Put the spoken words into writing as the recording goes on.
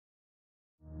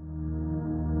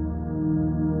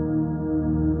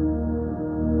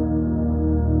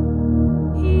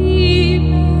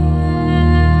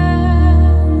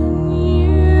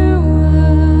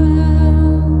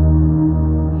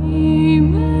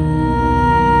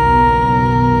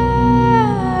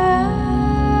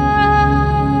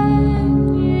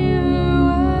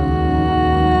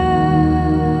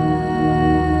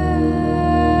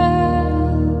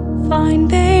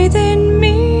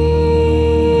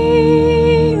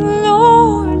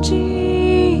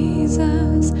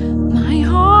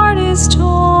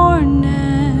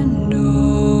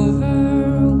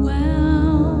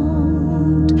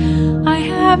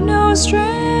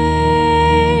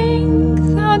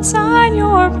find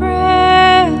your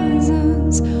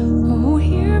presence. Oh,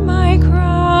 hear my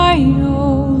cry,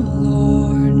 oh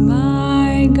Lord,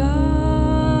 my God.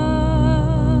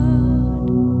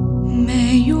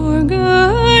 May your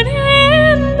good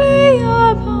hand be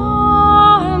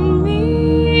upon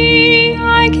me.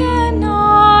 I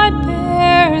cannot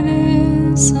bear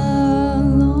this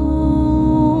alone.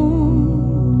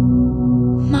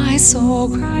 My soul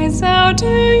cries out to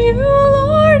you,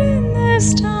 Lord, in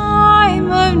this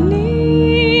time of need.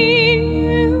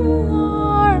 You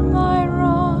are my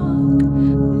rock,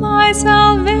 my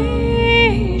salvation.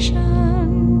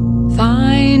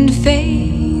 Find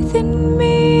faith in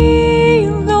me,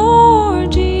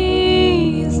 Lord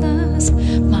Jesus.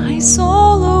 My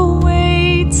soul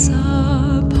awaits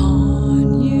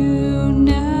upon you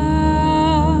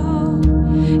now.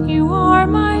 You are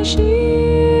my shield,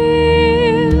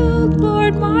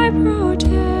 Lord, my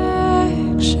protection,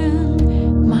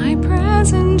 my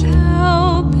present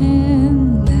help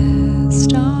in this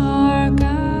dark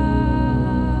hour.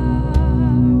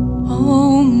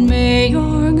 Oh, may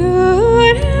your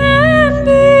good hand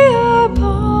be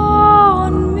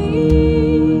upon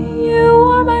me. You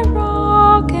are my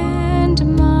rock and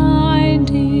my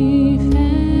defense.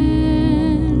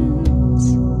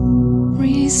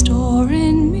 Restore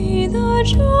in me the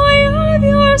joy of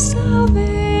your salvation.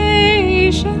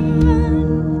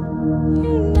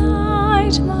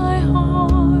 Unite my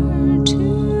heart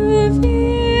to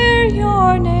fear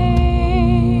your name.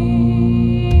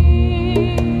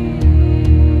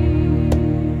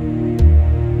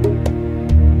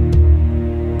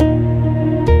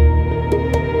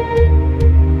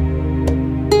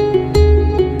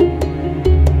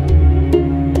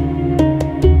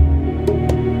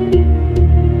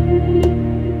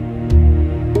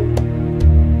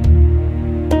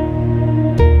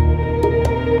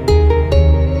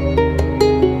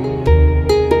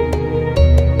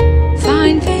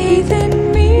 Find faith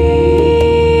in me,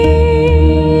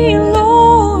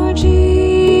 Lord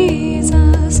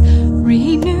Jesus.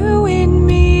 Renew in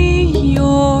me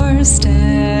your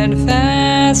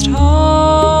steadfast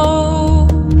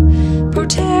hope.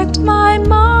 Protect my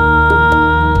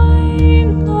mind,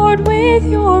 Lord, with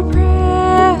your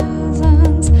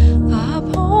presence.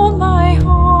 Uphold my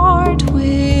heart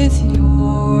with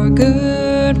your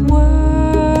good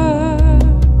word.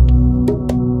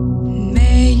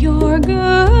 May your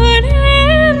good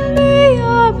hand be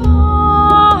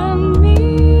upon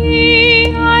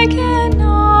me. I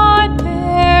cannot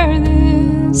bear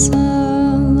this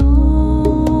alone.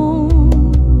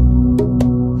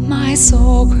 My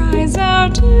soul cries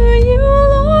out to you,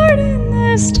 Lord, in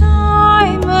this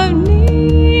time of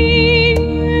need.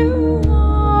 You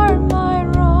are my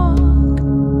rock,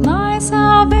 my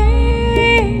salvation.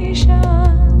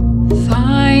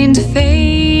 Find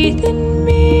faith in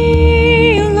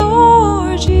me,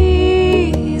 Lord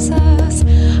Jesus.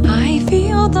 I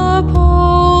feel the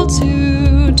pull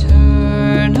to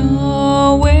turn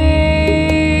away.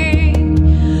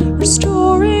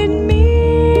 Restore in me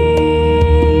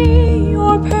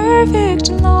your perfect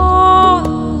law,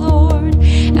 Lord,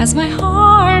 as my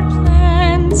heart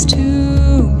plans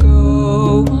to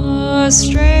go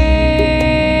astray.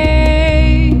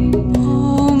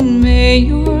 Oh, may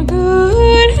your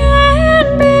good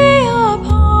hand be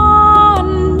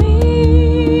upon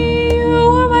me. You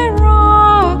are my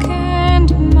rock and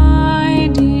my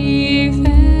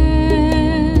defense.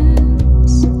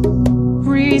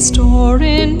 Restore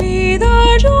in me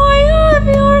the joy of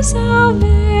your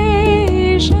salvation.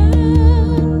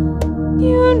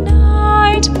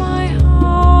 Unite my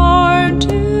heart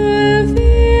to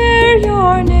fear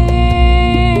your name.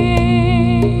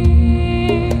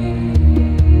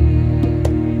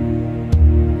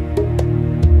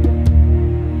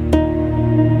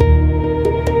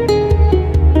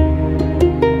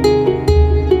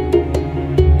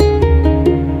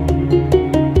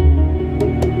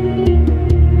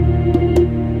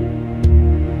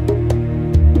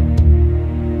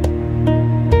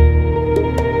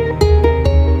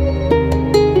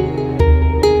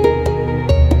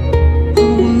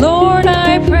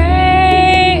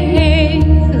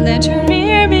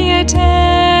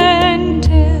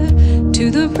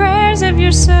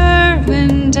 Your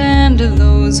servant and to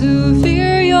those who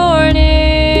fear your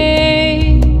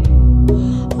name.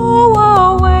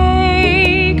 Oh,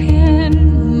 awaken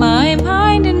my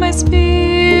mind and my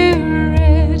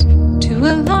spirit to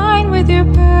align with your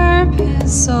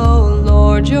purpose. Oh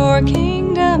Lord, your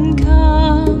kingdom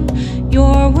come,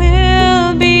 your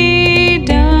will be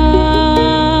done.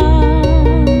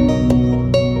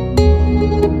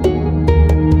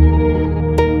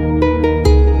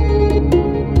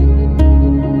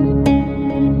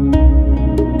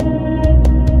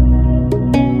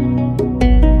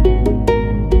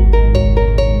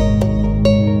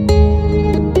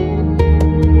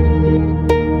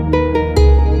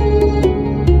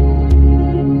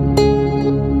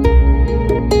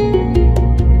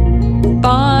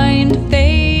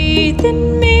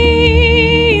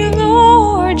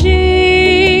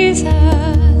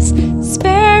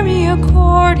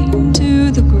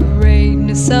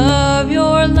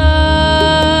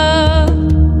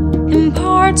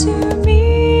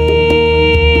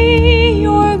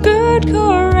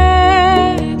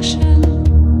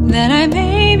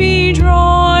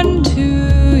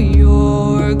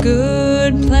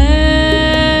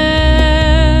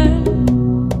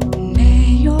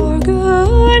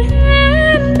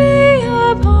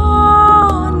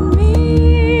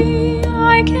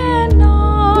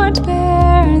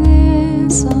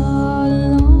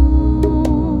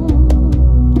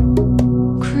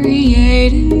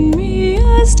 in me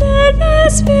a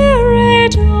steadfast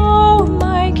spirit, O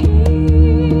my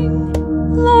King.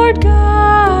 Lord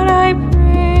God, I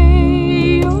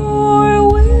pray your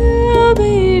will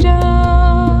be done.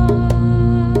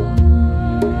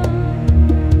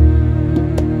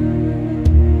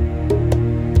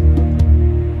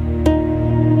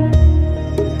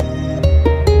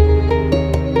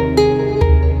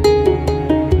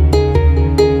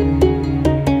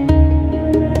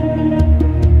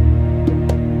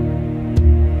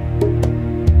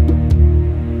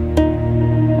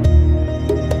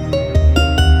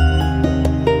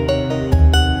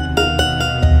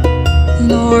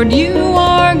 Lord, you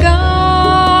are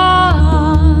God,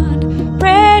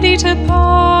 ready to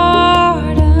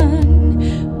pardon,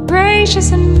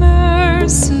 gracious and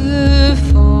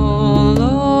merciful,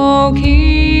 O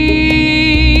King,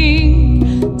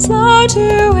 slow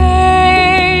to